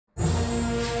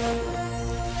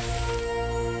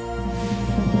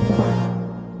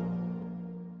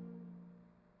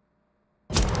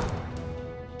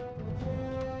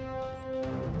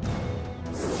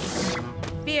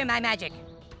Fear my magic.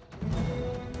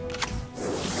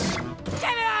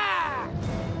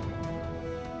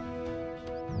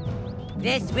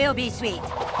 This will be sweet.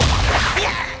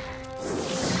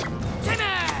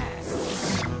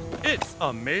 It's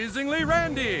amazingly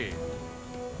Randy.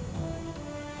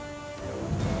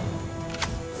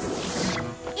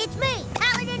 It's me,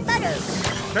 Paladin Butter.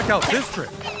 Check out this trick.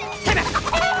 I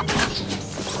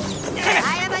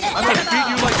am I'm gonna beat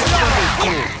you like a Sunday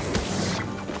school.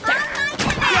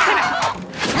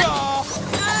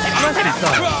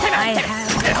 I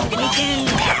have awakened.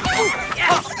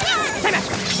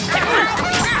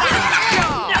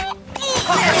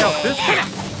 Check out this trick.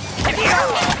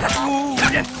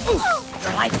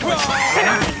 Your life force.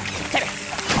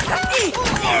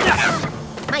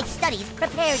 My studies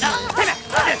prepared me.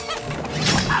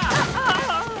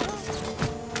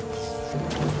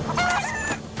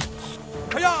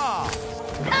 Hi-ya!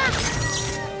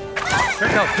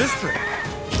 Check out this trick.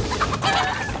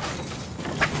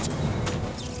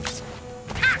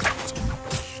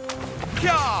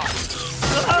 Yeah!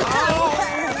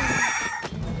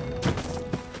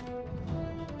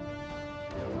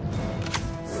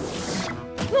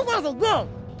 You guys are good.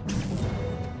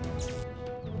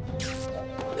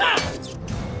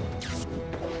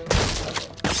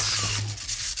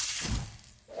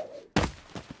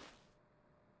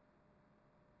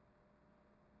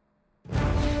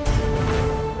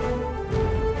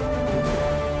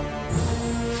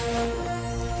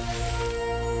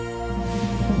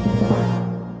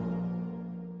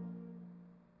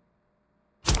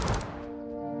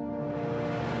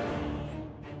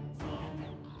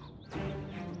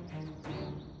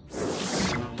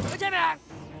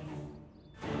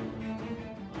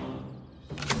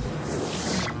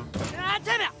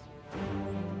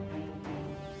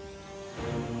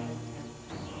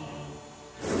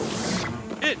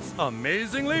 It's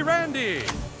amazingly Randy.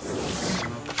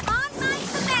 On my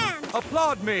command.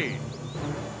 Applaud me.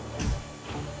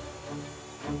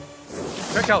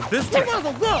 Check out this trick. You guys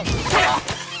are good.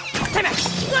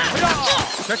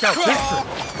 Check out this trick.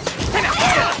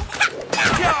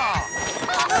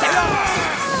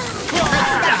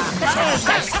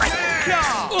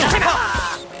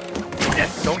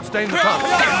 Don't stain the top.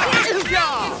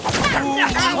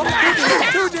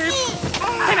 Too deep.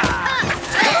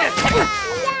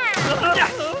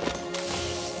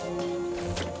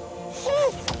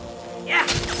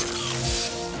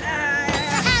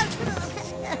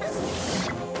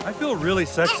 I feel really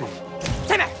sexy.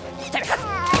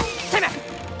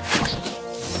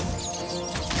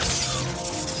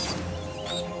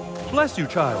 Bless you,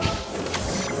 child.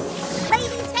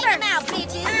 Ladies, take him out,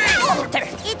 bitches.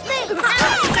 It's me,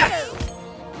 Paladin Butter.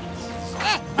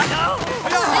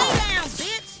 Lay down,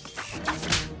 bitch.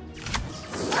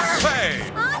 Hey!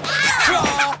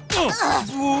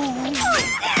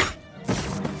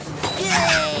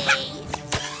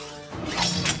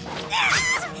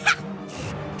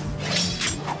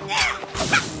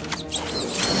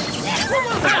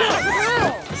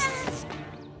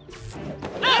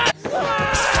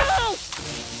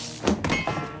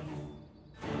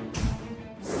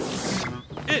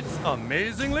 It's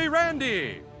amazingly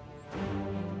Randy.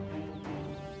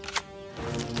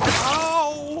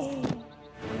 Ow!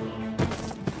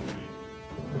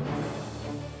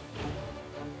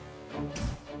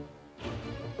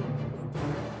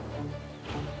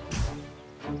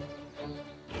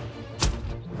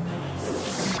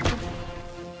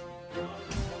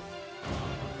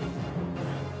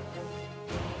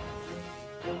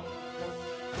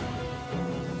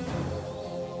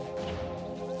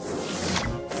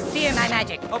 Fear my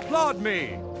magic. Applaud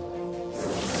me.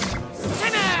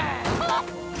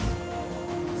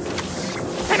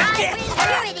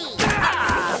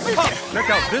 Check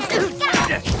out this one.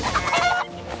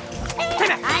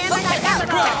 I am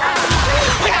unstoppable.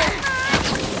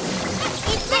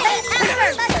 It's me,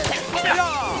 Paladin Butter. Check out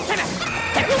this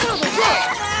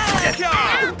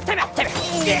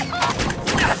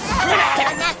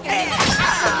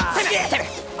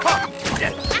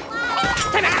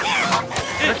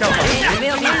It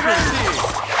will be one. sweet.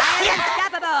 I am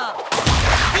unstoppable.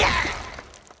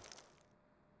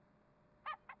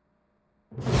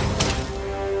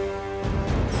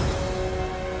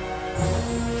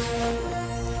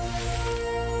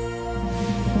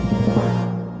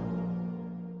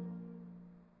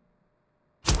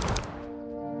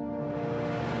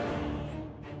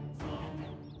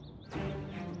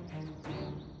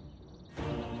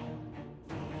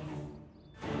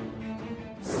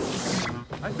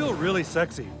 I feel really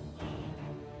sexy.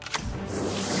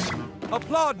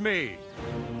 Applaud me.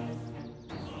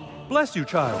 Bless you,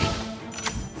 child.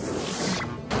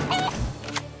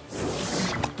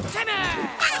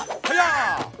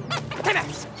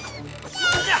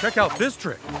 Check out this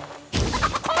trick.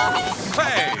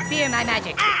 Hey! Fear my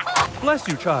magic. Bless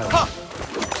you, child.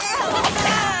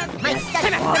 My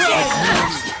study.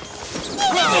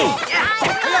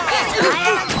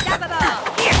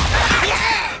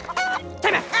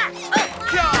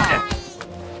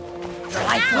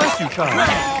 Bless you,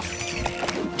 child.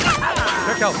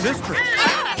 Check out this trick.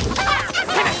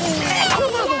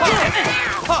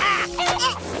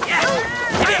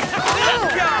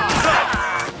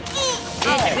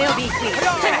 This will be sweet.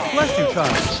 Bless you,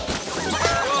 child.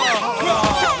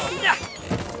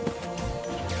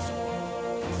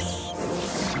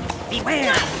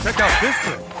 Beware. Check out this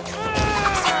trick.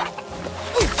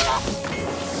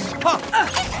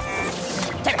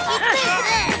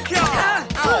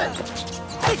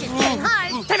 This is getting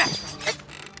hard. Must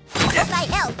I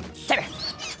help?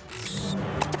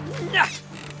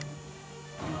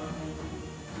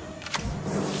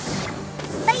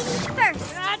 Ladies first.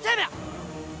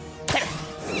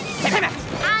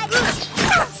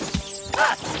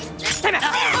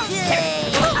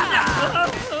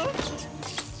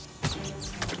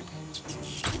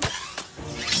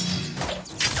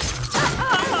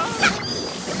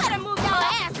 You better move your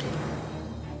ass.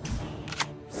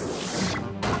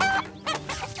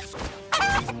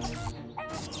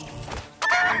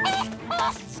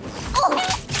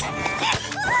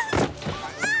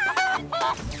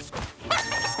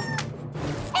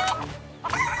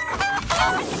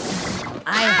 I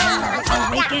have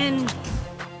awakened.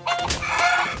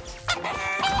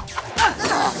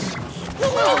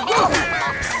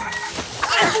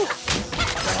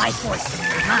 The life force is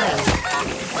mine.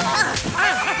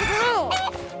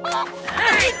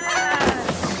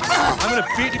 I'm gonna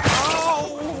beat you.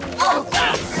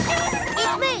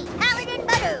 It's me, Paladin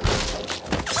Badu.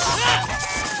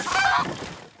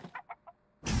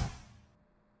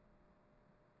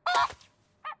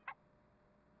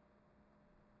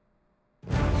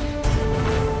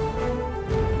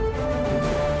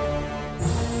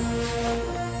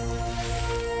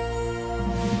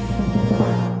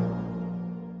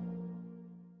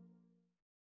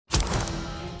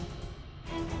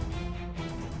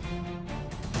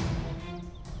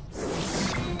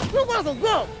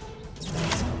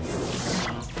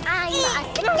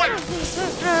 I'm a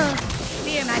sit-down.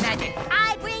 Fear my magic.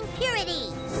 I bring purity.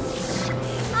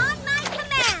 On my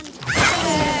command.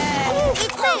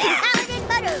 It's me, Paladin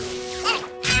Badu.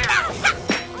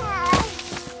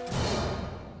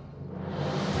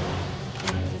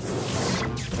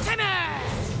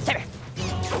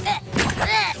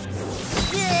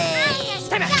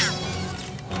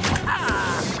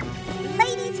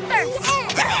 Ladies first.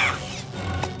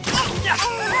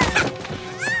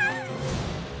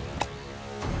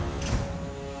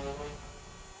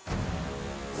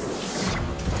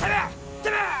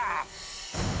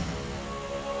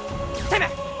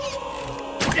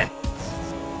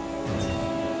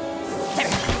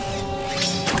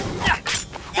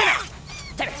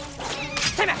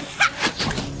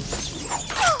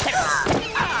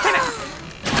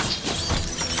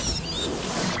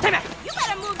 You better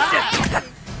move your ass.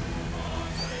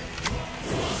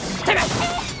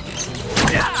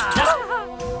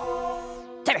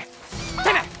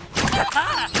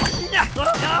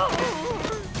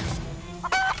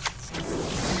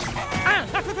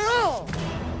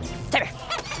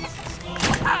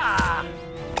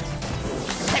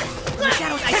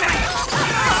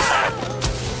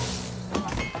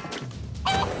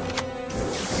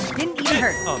 Didn't even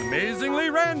hurt. Amazingly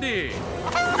Randy.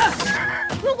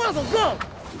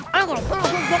 I bring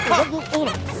purity.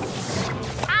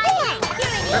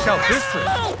 Check out this trick.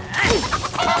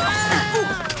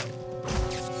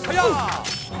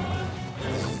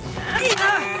 Hi-ya!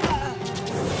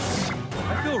 I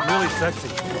feel really sexy.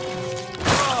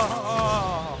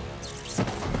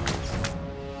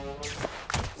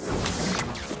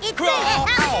 It's me,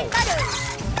 Paladin Badu.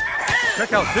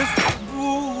 Check out this trick.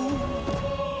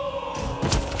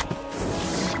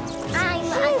 I'm a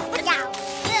sit-down.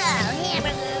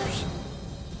 Hamburgers.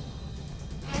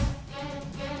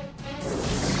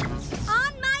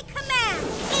 On my command.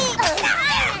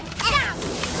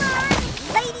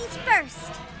 Ladies first.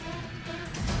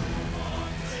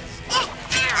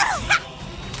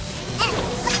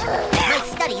 My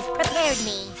studies prepared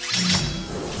me.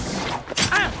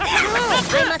 I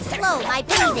must slow my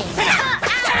breathing.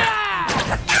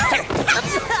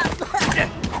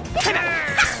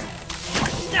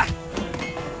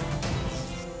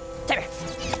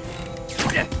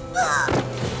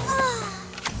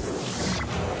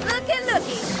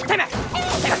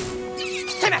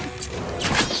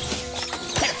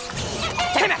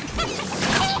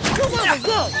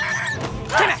 Go!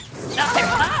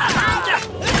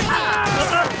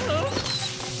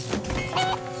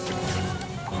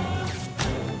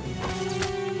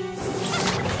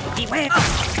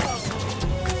 Where?